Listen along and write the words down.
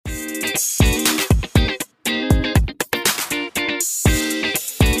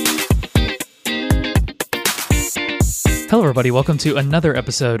Hello, everybody. Welcome to another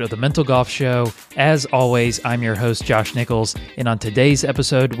episode of the Mental Golf Show. As always, I'm your host, Josh Nichols, and on today's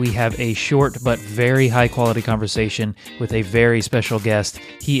episode, we have a short but very high-quality conversation with a very special guest.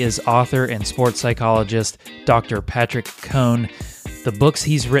 He is author and sports psychologist, Dr. Patrick Cohn. The books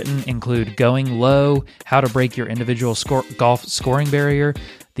he's written include Going Low, How to Break Your Individual Golf Scoring Barrier,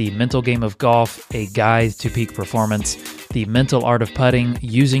 The Mental Game of Golf, A Guide to Peak Performance, The Mental Art of Putting,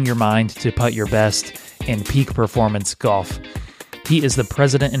 Using Your Mind to Putt Your Best, and Peak Performance Golf. He is the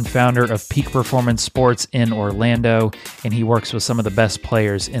president and founder of Peak Performance Sports in Orlando, and he works with some of the best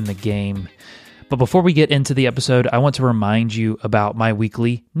players in the game. But before we get into the episode, I want to remind you about my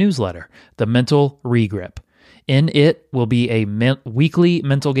weekly newsletter, The Mental Regrip. In it will be a weekly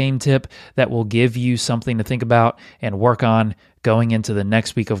mental game tip that will give you something to think about and work on going into the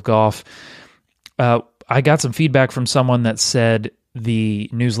next week of golf. I got some feedback from someone that said the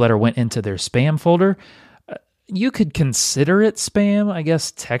newsletter went into their spam folder. You could consider it spam, I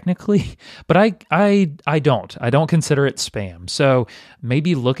guess, technically, but I don't. I don't consider it spam. So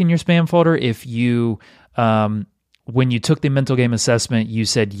maybe look in your spam folder if you, when you took the mental game assessment, you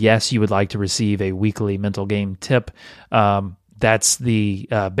said yes, you would like to receive a weekly mental game tip. That's the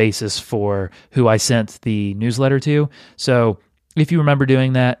basis for who I sent the newsletter to. So if you remember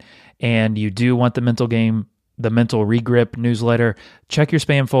doing that and you do want the mental regrip newsletter, check your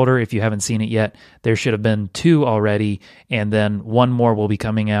spam folder if you haven't seen it yet. There should have been 2 already, and then one more will be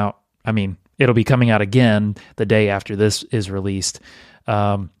coming out. I mean, it'll be coming out again the day after this is released.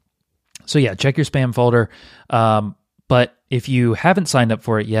 So yeah, check your spam folder. But if you haven't signed up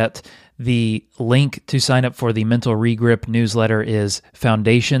for it yet, the link to sign up for the Mental Regrip newsletter is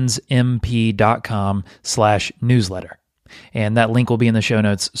foundationsmp.com/newsletter. And that link will be in the show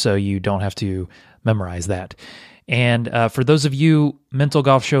notes, so you don't have to memorize that. And for those of you Mental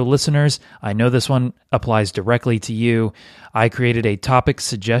Golf Show listeners, I know this one applies directly to you. I created a topic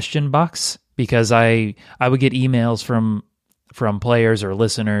suggestion box because I would get emails from players or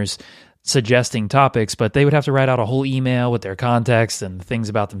listeners suggesting topics, but they would have to write out a whole email with their context and things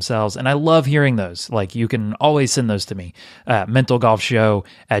about themselves. And I love hearing those. Like, you can always send those to me at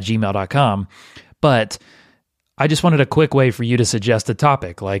mentalgolfshow@gmail.com. But I just wanted a quick way for you to suggest a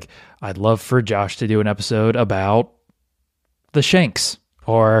topic. Like, I'd love for Josh to do an episode about the Shanks,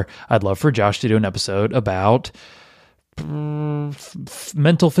 or I'd love for Josh to do an episode about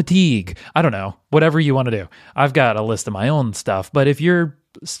mental fatigue. I don't know, whatever you want to do. I've got a list of my own stuff, but if your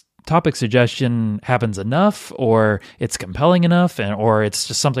topic suggestion happens enough, or it's compelling enough, or it's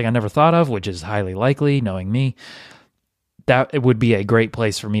just something I never thought of, which is highly likely, knowing me, that it would be a great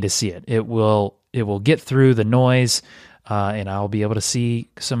place for me to see it. It will get through the noise, and I'll be able to see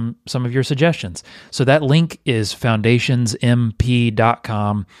some of your suggestions. So that link is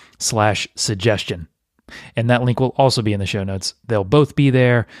foundationsmp.com/suggestion. And that link will also be in the show notes. They'll both be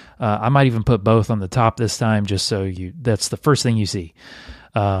there. I might even put both on the top this time, just so that's the first thing you see.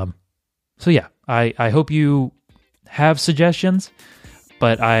 So yeah, I hope you have suggestions,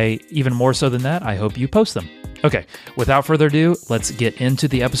 but even more so than that, I hope you post them. Okay, without further ado, let's get into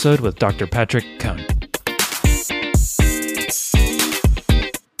the episode with Dr. Patrick Cohn.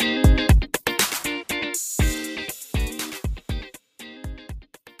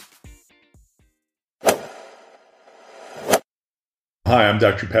 Hi, I'm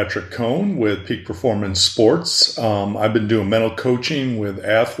Dr. Patrick Cohn with Peak Performance Sports. I've been doing mental coaching with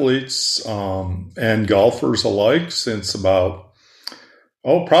athletes and golfers alike since about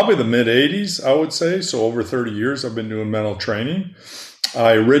probably the mid-'80s, I would say. So over 30 years, I've been doing mental training.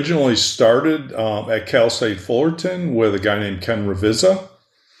 I originally started at Cal State Fullerton with a guy named Ken Ravizza,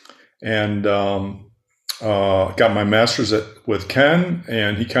 and got my master's with Ken,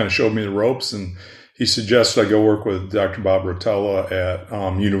 and he kind of showed me the ropes, and he suggested I go work with Dr. Bob Rotella at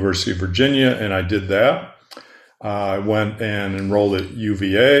University of Virginia, and I did that. I went and enrolled at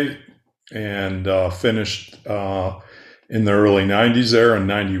UVA and finished in the early 90s there, in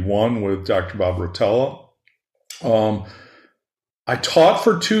 91 with Dr. Bob Rotella. I taught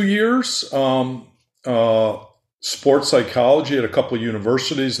for 2 years sports psychology at a couple of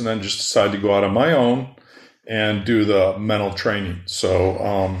universities, and then just decided to go out on my own and do the mental training.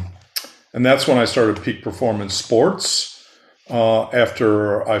 So, and that's when I started Peak Performance Sports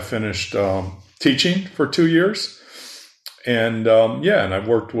after I finished teaching for 2 years. And and I've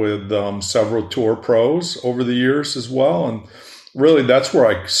worked with several tour pros over the years as well. And really that's where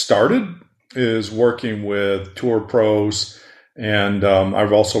I started, is working with tour pros. And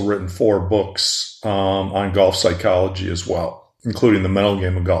I've also written 4 books on golf psychology as well, including The Mental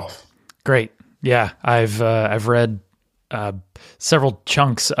Game of Golf. Great. Yeah, I've read several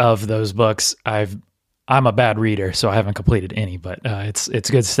chunks of those books. I'm I'm a bad reader, so I haven't completed any, but it's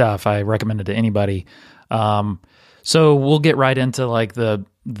good stuff. I recommend it to anybody. So we'll get right into like the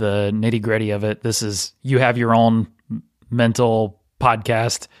nitty gritty of it. You have your own mental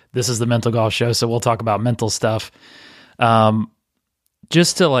podcast. This is the Mental Golf Show, so we'll talk about mental stuff.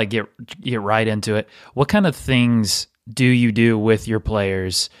 Just to like get right into it, what kind of things do you do with your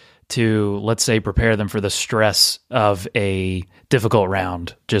players to, let's say, prepare them for the stress of a difficult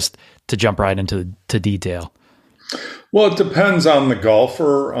round? Just to jump right into detail. Well, it depends on the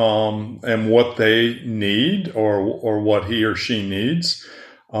golfer and what they need or what he or she needs.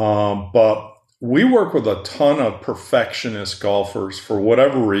 But we work with a ton of perfectionist golfers for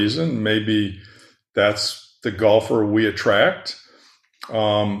whatever reason. Maybe that's the golfer we attract.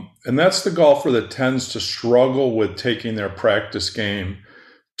 And that's the golfer that tends to struggle with taking their practice game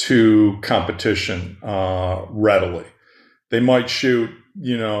to competition readily. They might shoot,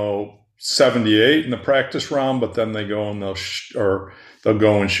 78 in the practice round, but then they go and they'll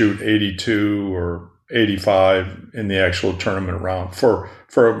go and shoot 82 or 85 in the actual tournament round for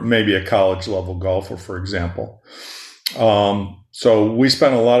maybe a college level golfer, for example. So we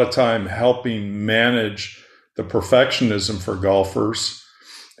spend a lot of time helping manage the perfectionism for golfers.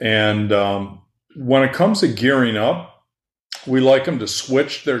 And when it comes to gearing up, we like them to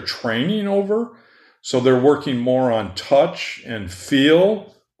switch their training over. So they're working more on touch and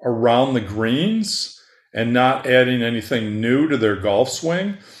feel around the greens and not adding anything new to their golf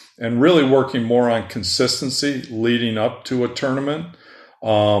swing, and really working more on consistency leading up to a tournament,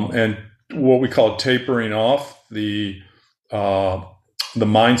 and what we call tapering off the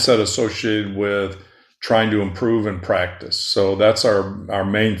mindset associated with trying to improve in practice. So that's our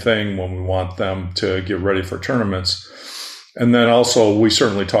main thing when we want them to get ready for tournaments. And then also we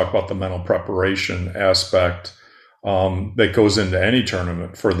certainly talk about the mental preparation aspect that goes into any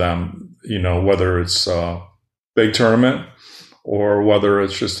tournament for them, whether it's a big tournament or whether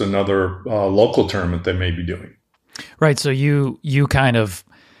it's just another local tournament they may be doing. Right. So you kind of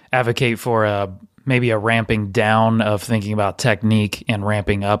advocate for maybe a ramping down of thinking about technique and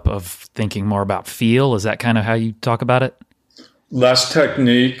ramping up of thinking more about feel. Is that kind of how you talk about it? Less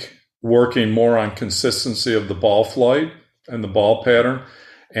technique, working more on consistency of the ball flight and the ball pattern,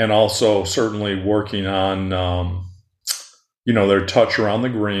 and also certainly working on their touch around the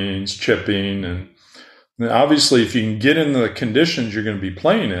greens, chipping, and obviously if you can get into the conditions you're going to be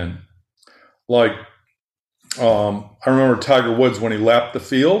playing in, like I remember Tiger Woods when he lapped the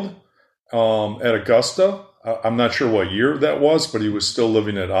field at Augusta. I'm not sure what year that was, but he was still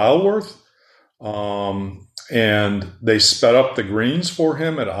living at Isleworth, and they sped up the greens for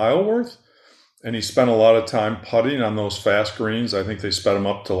him at Isleworth, and he spent a lot of time putting on those fast greens. I think they sped him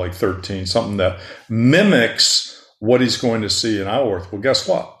up to like 13, something that mimics what he's going to see in Isleworth. Well, guess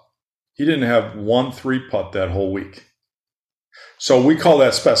what? He didn't have 1 3-putt that whole week. So we call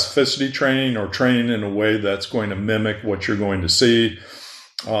that specificity training, or training in a way that's going to mimic what you're going to see.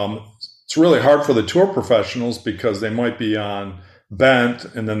 It's really hard for the tour professionals because they might be on Bent,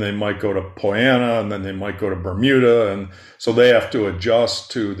 and then they might go to Poana, and then they might go to Bermuda. And so they have to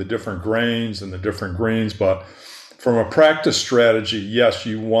adjust to the different grains and the different greens. But from a practice strategy, yes,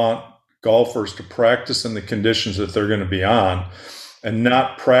 you want golfers to practice in the conditions that they're going to be on, and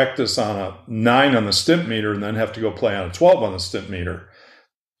not practice on a 9 on the stimp meter and then have to go play on a 12 on the stimp meter.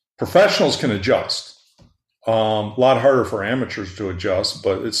 Professionals can adjust. A lot harder for amateurs to adjust,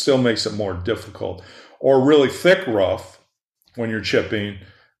 but it still makes it more difficult. Or really thick rough when you're chipping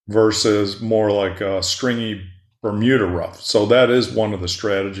versus more like a stringy Bermuda rough. So that is one of the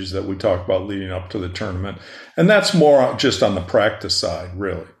strategies that we talk about leading up to the tournament. And that's more just on the practice side,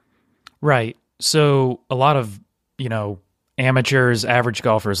 really. Right. So a lot of, amateurs, average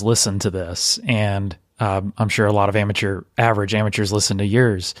golfers listen to this, and I'm sure a lot of average amateurs listen to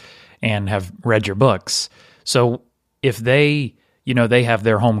yours and have read your books. So if they, they have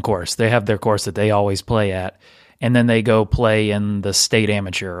their home course, they have their course that they always play at, and then they go play in the state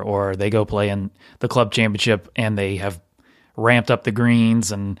amateur, or they go play in the club championship, and they have ramped up the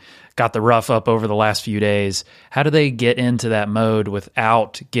greens and got the rough up over the last few days. How do they get into that mode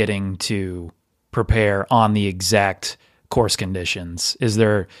without getting to prepare on the exact course conditions? Is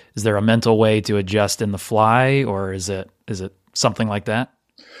there a mental way to adjust in the fly, or is it something like that?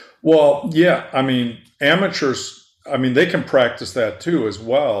 Well, yeah. I mean, amateurs, they can practice that too as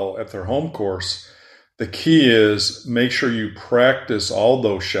well at their home course. The key is make sure you practice all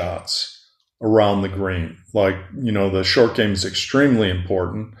those shots around the green. Like, the short game is extremely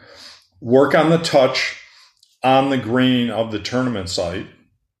important. Work on the touch on the green of the tournament site.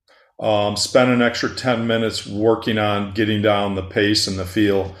 Spend an extra 10 minutes working on getting down the pace and the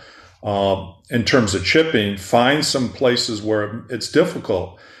feel In terms of chipping, find some places where it's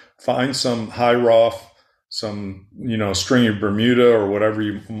difficult. Find some high rough, some, stringy Bermuda or whatever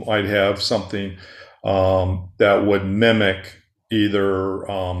you might have, something that would mimic either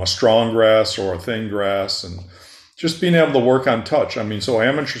a strong grass or a thin grass, and just being able to work on touch. So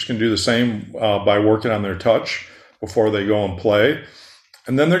amateurs can do the same by working on their touch before they go and play.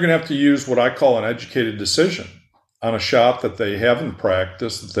 And then they're going to have to use what I call an educated decision on a shot that they haven't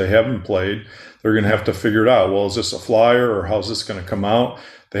practiced, that they haven't played. They're going to have to figure it out. Well, is this a flyer or how's this going to come out?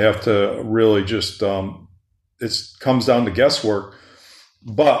 They have to really just, it comes down to guesswork.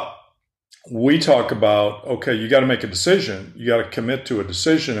 But we talk about, okay, you got to make a decision. You got to commit to a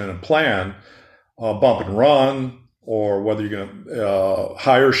decision and a plan, bump and run, or whether you're going to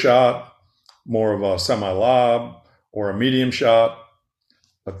higher shot, more of a semi-lob or a medium shot.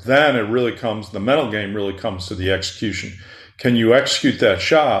 But then the mental game really comes to the execution. Can you execute that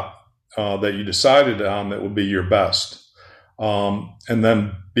shot that you decided on that would be your best? And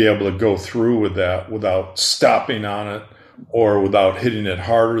then be able to go through with that without stopping on it or without hitting it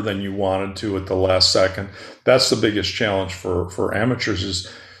harder than you wanted to at the last second. That's the biggest challenge for amateurs,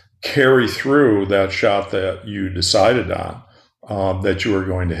 is carry through that shot that you decided on that you were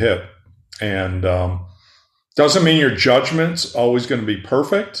going to hit. And doesn't mean your judgment's always going to be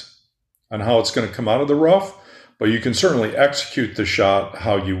perfect on how it's going to come out of the rough, but you can certainly execute the shot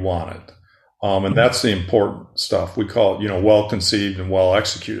how you want it. And that's the important stuff. We call it, well conceived and well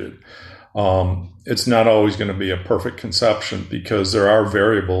executed. It's not always going to be a perfect conception because there are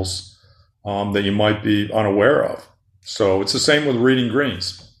variables that you might be unaware of. So it's the same with reading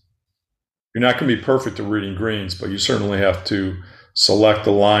greens. You're not going to be perfect at reading greens, but you certainly have to select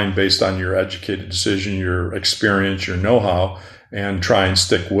the line based on your educated decision, your experience, your know-how, and try and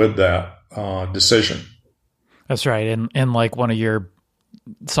stick with that decision. That's right. And like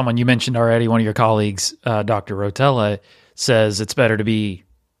someone you mentioned already, one of your colleagues, Dr. Rotella, says it's better to be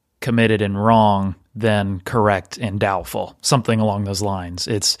committed and wrong than correct and doubtful, something along those lines.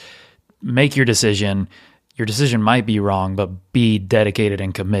 It's make your decision. Your decision might be wrong, but be dedicated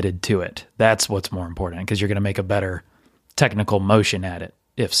and committed to it. That's what's more important, because you're going to make a better technical motion at it,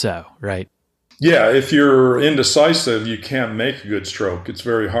 if so, right? Yeah, if you're indecisive, you can't make a good stroke. It's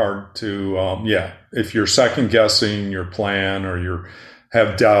very hard to, if you're second guessing your plan or you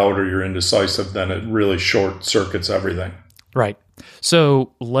have doubt or you're indecisive, then it really short circuits everything. Right.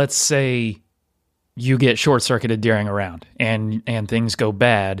 So let's say you get short circuited during a round and things go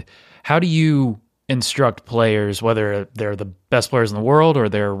bad. How do you instruct players, whether they're the best players in the world or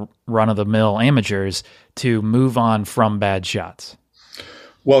they're run-of-the-mill amateurs, to move on from bad shots?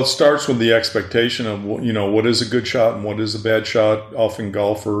 Well, it starts with the expectation of, what is a good shot and what is a bad shot. Often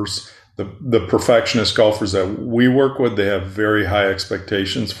golfers, the perfectionist golfers that we work with, they have very high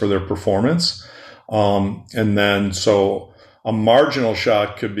expectations for their performance. And then so a marginal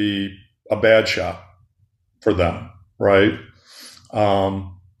shot could be a bad shot for them, right?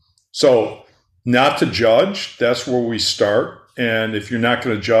 So not to judge, that's where we start. And if you're not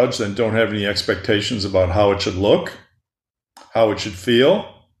going to judge, then don't have any expectations about how it should look, how it should feel,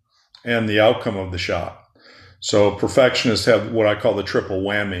 and the outcome of the shot. So perfectionists have what I call the triple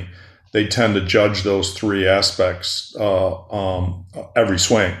whammy. They tend to judge those three aspects every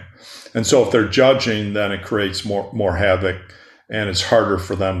swing. And so if they're judging, then it creates more havoc, and it's harder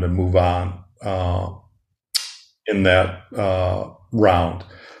for them to move on in that round.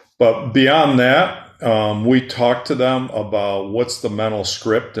 But beyond that, we talk to them about what's the mental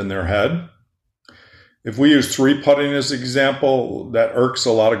script in their head. If we use three putting as an example, that irks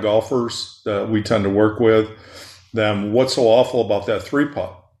a lot of golfers that we tend to work with. Then what's so awful about that three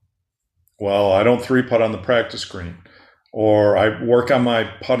putt? Well, I don't three putt on the practice green, or I work on my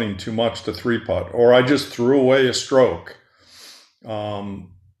putting too much to three putt, or I just threw away a stroke.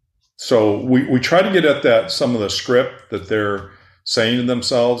 So we try to get at some of the script that they're saying to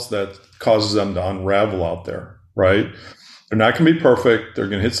themselves that causes them to unravel out there, right? They're not going to be perfect. They're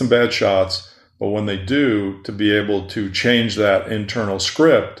going to hit some bad shots. But when they do, to be able to change that internal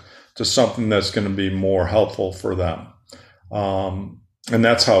script to something that's going to be more helpful for them. And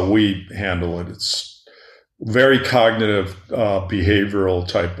that's how we handle it. It's very cognitive, behavioral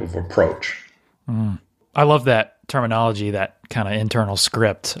type of approach. I love that terminology, that kind of internal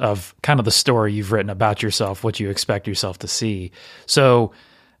script of kind of the story you've written about yourself, what you expect yourself to see. So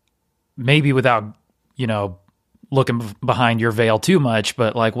maybe without, looking behind your veil too much,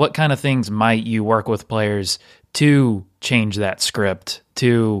 but like what kind of things might you work with players to change that script,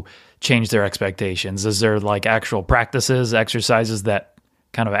 to change their expectations? Is there like actual practices, exercises that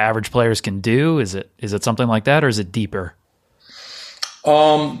kind of average players can do? Is it something like that, or is it deeper?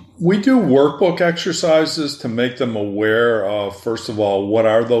 We do workbook exercises to make them aware of, first of all, what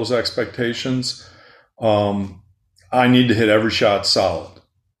are those expectations? I need to hit every shot solid.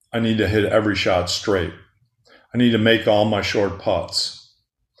 I need to hit every shot straight. I need to make all my short putts.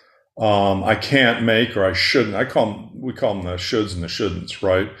 I can't make, or I shouldn't. We call them the shoulds and the shouldn'ts,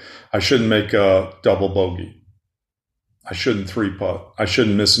 right? I shouldn't make a double bogey. I shouldn't three putt. I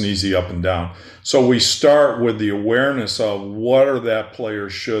shouldn't miss an easy up and down. So we start with the awareness of what are that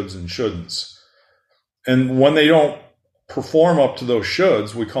player's shoulds and shouldn'ts. And when they don't perform up to those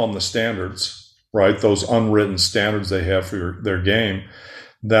shoulds, we call them the standards, right? Those unwritten standards they have for their game.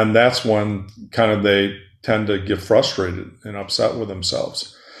 Then that's when kind of they tend to get frustrated and upset with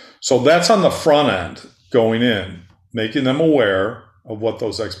themselves. So that's on the front end going in, making them aware of what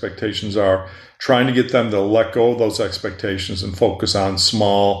those expectations are, trying to get them to let go of those expectations and focus on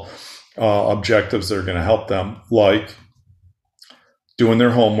small objectives that are going to help them, like doing their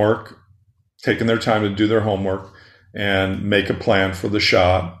homework, taking their time to do their homework, and make a plan for the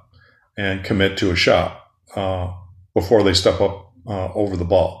shot and commit to a shot before they step up over the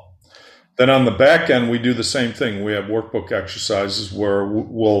ball. Then on the back end, we do the same thing. We have workbook exercises where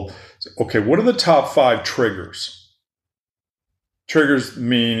we'll, okay, what are the top 5 triggers? Triggers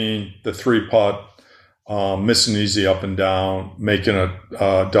meaning the three putt, missing easy up and down, making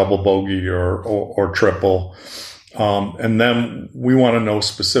a double bogey or triple. And then we want to know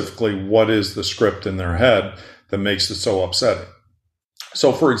specifically what is the script in their head that makes it so upsetting.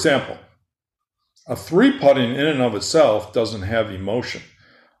 So for example, a three putting in and of itself doesn't have emotion.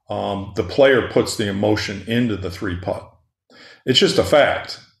 The player puts the emotion into the three putt. It's just a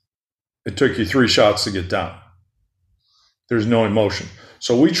fact. It took you 3 shots to get down. There's no emotion.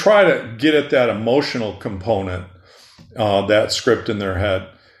 So we try to get at that emotional component, that script in their head.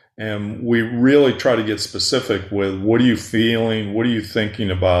 And we really try to get specific with what are you feeling? What are you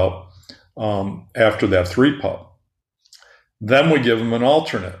thinking about after that three putt? Then we give them an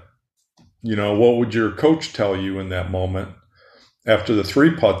alternate. What would your coach tell you in that moment after the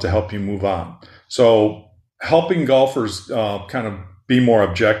three putt to help you move on? So helping golfers kind of be more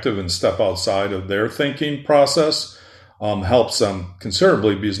objective and step outside of their thinking process helps them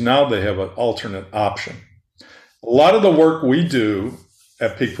considerably because now they have an alternate option. A lot of the work we do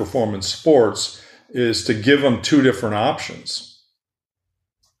at Peak Performance Sports is to give them 2 different options,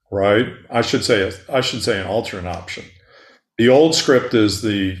 right? I should say an alternate option. The old script is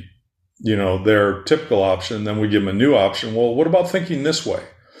their typical option. Then we give them a new option. Well, what about thinking this way?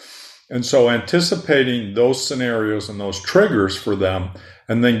 And so anticipating those scenarios and those triggers for them,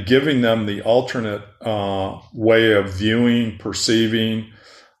 and then giving them the alternate way of viewing, perceiving,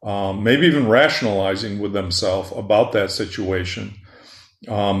 maybe even rationalizing with themselves about that situation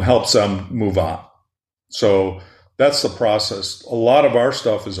helps them move on. So that's the process. A lot of our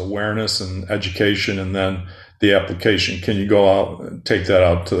stuff is awareness and education, and then the application. Can you go out and take that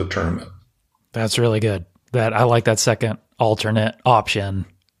out to the tournament? That's really good. I like that second alternate option.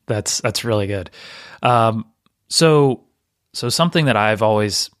 That's really good. So something that I've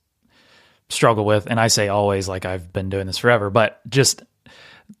always struggled with, and I say always like I've been doing this forever, but just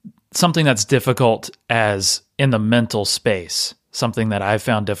something that's difficult as in the mental space, something that I've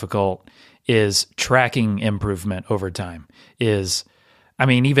found difficult is tracking improvement over time.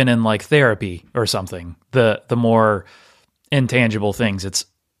 Even in like therapy or something, the more intangible things,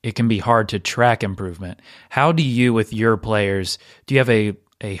 it can be hard to track improvement. How do you, with your players, do you have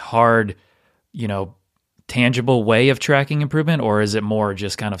a hard, tangible way of tracking improvement, or is it more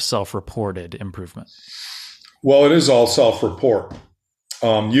just kind of self-reported improvement? Well, it is all self-report.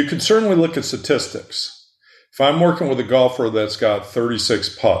 You can certainly look at statistics. If I'm working with a golfer that's got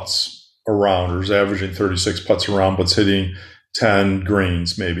 36 putts around, or is averaging 36 putts around, but's hitting 10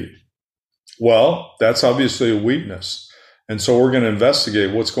 greens maybe, well, that's obviously a weakness. And so we're going to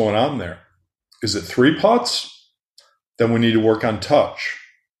investigate what's going on there. Is it 3 putts? Then we need to work on touch,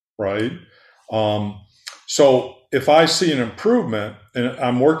 right? So if I see an improvement, and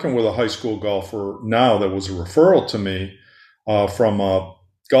I'm working with a high school golfer now that was a referral to me from a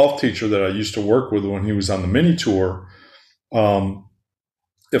golf teacher that I used to work with when he was on the mini tour.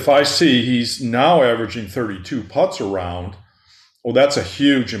 If I see he's now averaging 32 putts around, well, that's a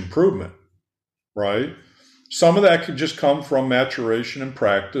huge improvement, right? Some of that could just come from maturation and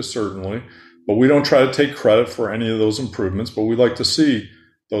practice, certainly, but we don't try to take credit for any of those improvements, but we like to see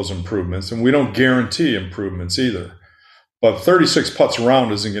those improvements, and we don't guarantee improvements either. But 36 putts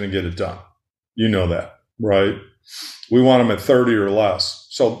around isn't going to get it done. You know that, right? We want them at 30 or less.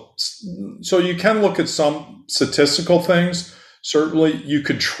 So you can look at some statistical things. Certainly, you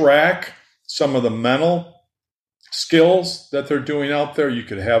could track some of the mental skills that they're doing out there, you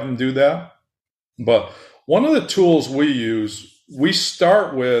could have them do that. But one of the tools we use, we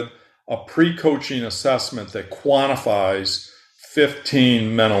start with a pre-coaching assessment that quantifies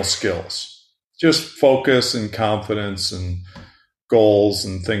 15 mental skills, just focus and confidence and goals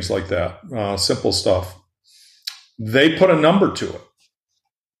and things like that, simple stuff. They put a number to it.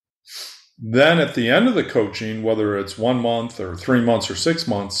 Then at the end of the coaching, whether it's 1 month or 3 months or 6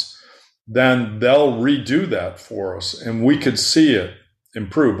 months, then they'll redo that for us and we could see it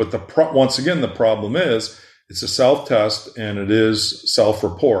improve. But once again, the problem is it's a self-test and it is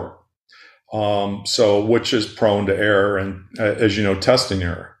self-report. So which is prone to error and, as you know, testing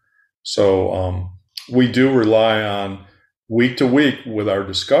error. So we do rely on week to week with our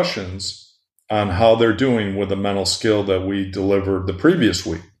discussions on how they're doing with the mental skill that we delivered the previous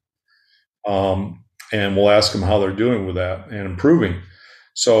week. And we'll ask them how they're doing with that and improving.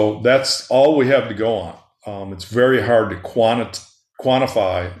 So that's all we have to go on. It's very hard to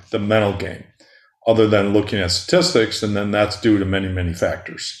quantify the mental game other than looking at statistics, and then that's due to many, many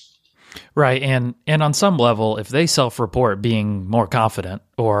factors. Right. And on some level, if they self-report being more confident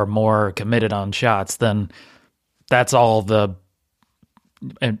or more committed on shots, then that's all the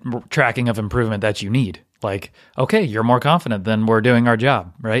tracking of improvement that you need. Like, okay, you're more confident, then we're doing our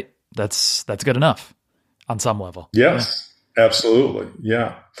job, right? That's good enough on some level. Yes, yeah. Absolutely.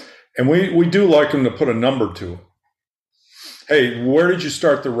 Yeah. And we do like them to put a number to it. Hey, where did you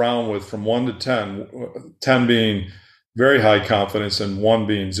start the round with from 1 to 10? 10 being very high confidence and 1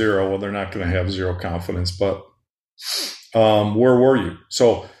 being 0. Well, they're not going to have 0 confidence, but where were you?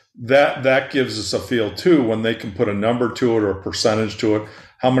 So that gives us a feel too when they can put a number to it or a percentage to it.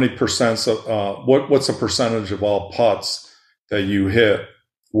 How many percents of what's the percentage of all putts that you hit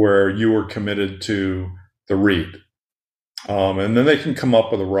where you were committed to the read? And then they can come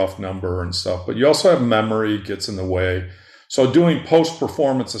up with a rough number and stuff. But you also have memory gets in the way. So doing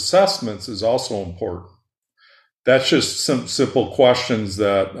post-performance assessments is also important. That's just some simple questions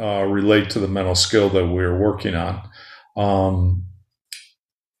that relate to the mental skill that we're working on.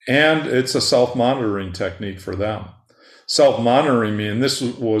 And it's a self-monitoring technique for them. Self-monitoring me, and this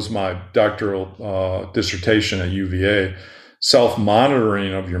was my doctoral dissertation at UVA,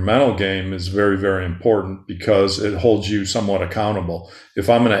 self-monitoring of your mental game is very, very important because it holds you somewhat accountable. If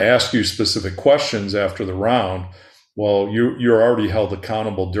I'm going to ask you specific questions after the round, well, you're already held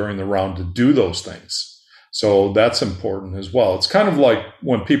accountable during the round to do those things. So that's important as well. It's kind of like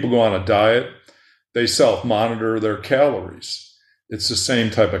when people go on a diet, they self-monitor their calories. It's the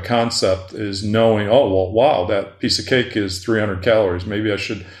same type of concept as knowing, oh, well, wow, that piece of cake is 300 calories. Maybe I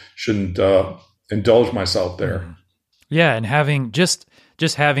shouldn't indulge myself there. Yeah, and having just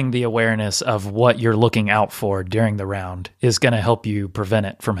having the awareness of what you're looking out for during the round is going to help you prevent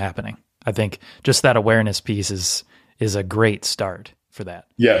it from happening. I think just that awareness piece is a great start for that.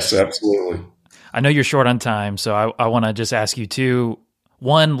 Yes, absolutely. I know you're short on time, so I want to just ask you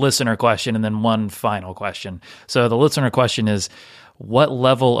one listener question and then one final question. So the listener question is, what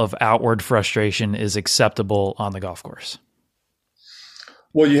level of outward frustration is acceptable on the golf course?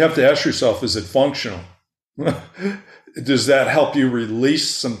 Well, you have to ask yourself, is it functional? Does that help you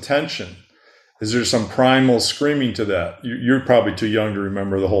release some tension? Is there some primal screaming to that? You're probably too young to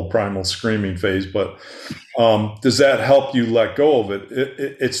remember the whole primal screaming phase, but does that help you let go of it?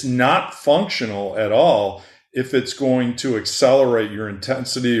 It's not functional at all if it's going to accelerate your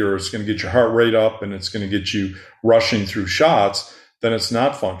intensity or it's going to get your heart rate up and it's going to get you rushing through shots, then it's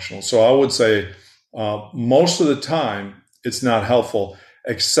not functional. So I would say most of the time it's not helpful,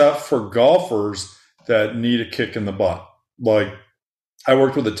 except for golfers that need a kick in the butt. Like, I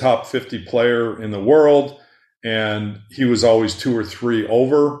worked with a top 50 player in the world, and he was always 2 or 3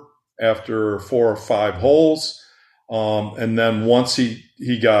 over after 4 or 5 holes. And then once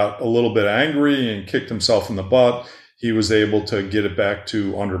he got a little bit angry and kicked himself in the butt, he was able to get it back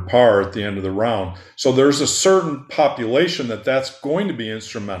to under par at the end of the round. So there's a certain population that's going to be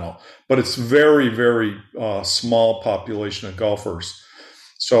instrumental, but it's very, very small population of golfers.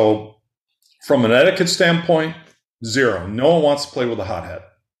 So from an etiquette standpoint, 0. No one wants to play with a hothead.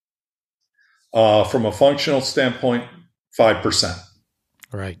 From a functional standpoint, 5%.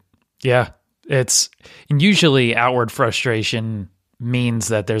 Right. Yeah. And usually outward frustration means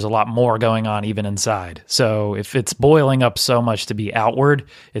that there's a lot more going on even inside. So if it's boiling up so much to be outward,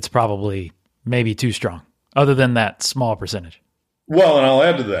 it's probably maybe too strong, other than that small percentage. Well, and I'll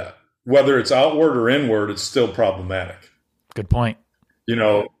add to that, whether it's outward or inward, it's still problematic. Good point. You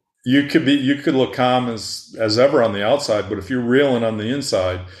know, you could look calm as ever on the outside, but if you're reeling on the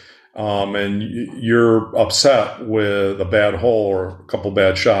inside, and you're upset with a bad hole or a couple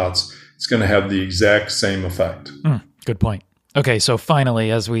bad shots, it's going to have the exact same effect. Good point. Okay, so finally,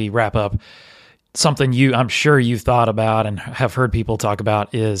 as we wrap up, something I'm sure you've thought about and have heard people talk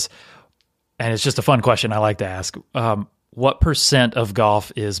about is, and it's just a fun question I like to ask, what % of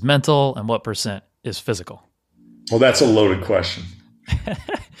golf is mental and what % is physical? Well, that's a loaded question.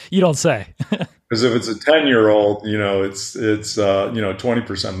 You don't say. Because if it's a 10-year-old, it's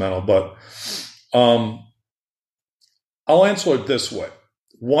 20% mental. But I'll answer it this way.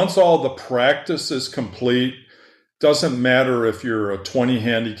 Once all the practice is complete, doesn't matter if you're a 20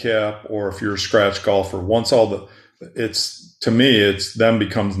 handicap or if you're a scratch golfer. Once to me, it's then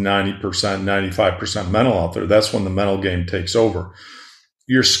becomes 90%, 95% mental out there. That's when the mental game takes over.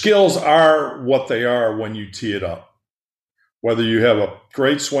 Your skills are what they are when you tee it up. Whether you have a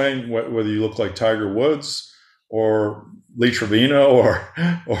great swing, whether you look like Tiger Woods or Lee Trevino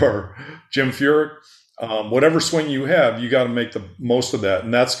or Jim Furyk, whatever swing you have, you got to make the most of that.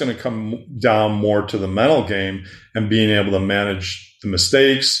 And that's going to come down more to the mental game and being able to manage the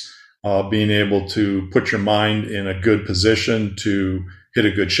mistakes, being able to put your mind in a good position to hit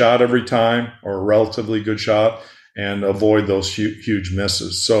a good shot every time or a relatively good shot and avoid those huge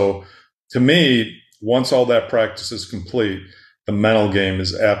misses. So to me, once all that practice is complete, the mental game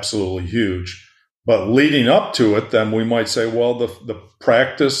is absolutely huge. But leading up to it, then we might say, well, the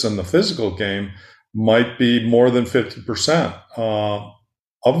practice and the physical game might be more than 50%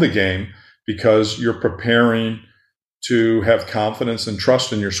 of the game because you're preparing to have confidence and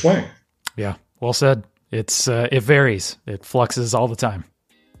trust in your swing. Yeah, well said. It varies. It fluxes all the time.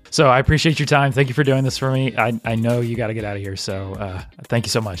 So I appreciate your time. Thank you for doing this for me. I know you got to get out of here. So thank you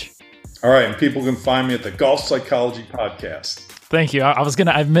so much. All right. And people can find me at the Golf Psychology Podcast. Thank you.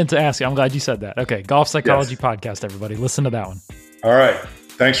 I meant to ask you. I'm glad you said that. Okay. Golf Psychology Podcast, everybody. Listen to that one. All right.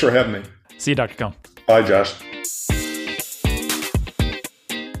 Thanks for having me. See you, Dr. Cohn. Bye, Josh.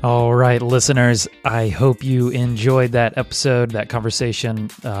 All right, listeners, I hope you enjoyed that episode, that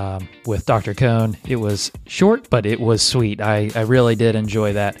conversation with Dr. Cohn. It was short, but it was sweet. I really did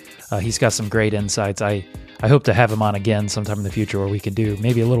enjoy that. He's got some great insights. I hope to have him on again sometime in the future where we could do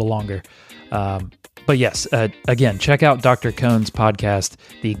maybe a little longer. But yes, again, check out Dr. Cohn's podcast,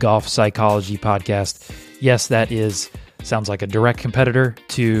 the Golf Psychology Podcast. Yes, that sounds like a direct competitor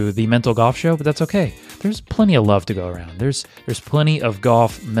to the Mental Golf Show, but that's okay. There's plenty of love to go around. There's plenty of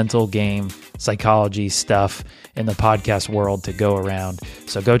golf, mental game, psychology stuff in the podcast world to go around.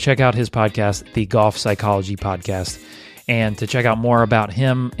 So go check out his podcast, the Golf Psychology Podcast. And to check out more about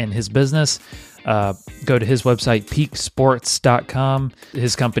him and his business, go to his website, peaksports.com.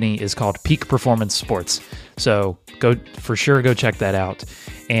 His company is called Peak Performance Sports. So go check that out.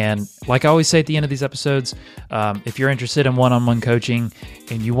 And like I always say at the end of these episodes, if you're interested in one-on-one coaching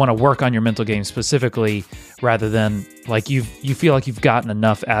and you want to work on your mental game specifically, rather than like you feel like you've gotten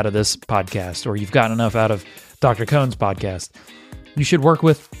enough out of this podcast or you've gotten enough out of Dr. Cohn's podcast, you should work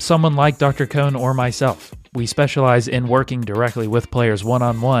with someone like Dr. Cohn or myself. We specialize in working directly with players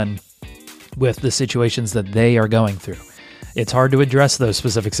one-on-one with the situations that they are going through. It's hard to address those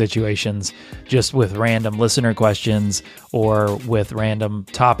specific situations just with random listener questions or with random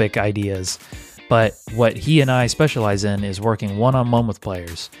topic ideas. But what he and I specialize in is working one-on-one with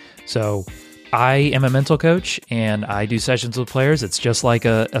players. So I am a mental coach and I do sessions with players. It's just like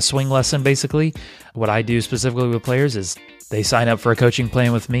a swing lesson, basically. What I do specifically with players is they sign up for a coaching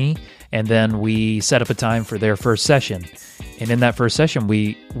plan with me, and then we set up a time for their first session. And in that first session,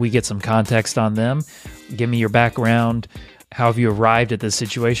 we get some context on them. Give me your background. How have you arrived at this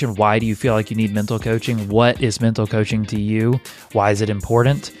situation? Why do you feel like you need mental coaching? What is mental coaching to you? Why is it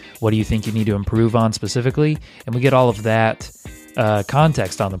important? What do you think you need to improve on specifically? And we get all of that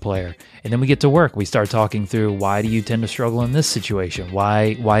context on the player. And then we get to work. We start talking through, why do you tend to struggle in this situation?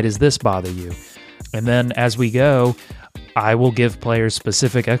 Why does this bother you? And then as we go, I will give players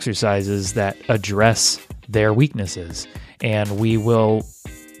specific exercises that address their weaknesses. And we will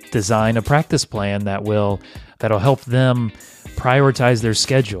design a practice plan that'll help them prioritize their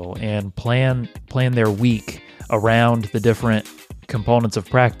schedule and plan their week around the different components of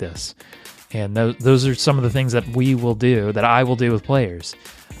practice. And those are some of the things that I will do with players.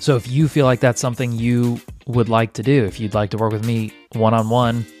 So if you feel like that's something you would like to do, if you'd like to work with me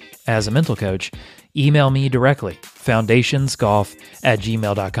one-on-one as a mental coach, email me directly,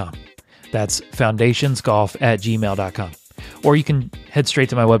 foundationsgolf@gmail.com. That's foundationsgolf@gmail.com. Or you can head straight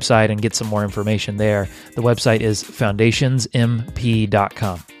to my website and get some more information there. The website is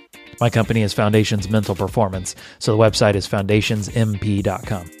foundationsmp.com. My company is Foundations Mental Performance, so the website is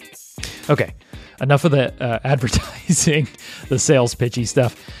foundationsmp.com. Okay, enough of the advertising, the sales pitchy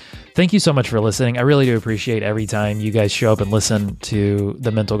stuff. Thank you so much for listening. I really do appreciate every time you guys show up and listen to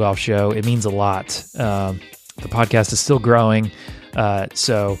the Mental Golf Show. It means a lot. The podcast is still growing,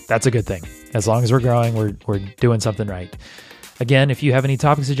 so that's a good thing. As long as we're growing, we're doing something right. Again, if you have any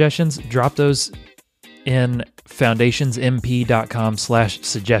topic suggestions, drop those in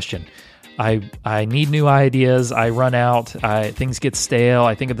foundationsmp.com/suggestion. I need new ideas. I run out. Things get stale.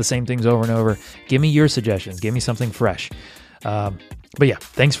 I think of the same things over and over. Give me your suggestions. Give me something fresh. But yeah,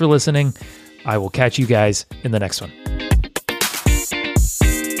 thanks for listening. I will catch you guys in the next one.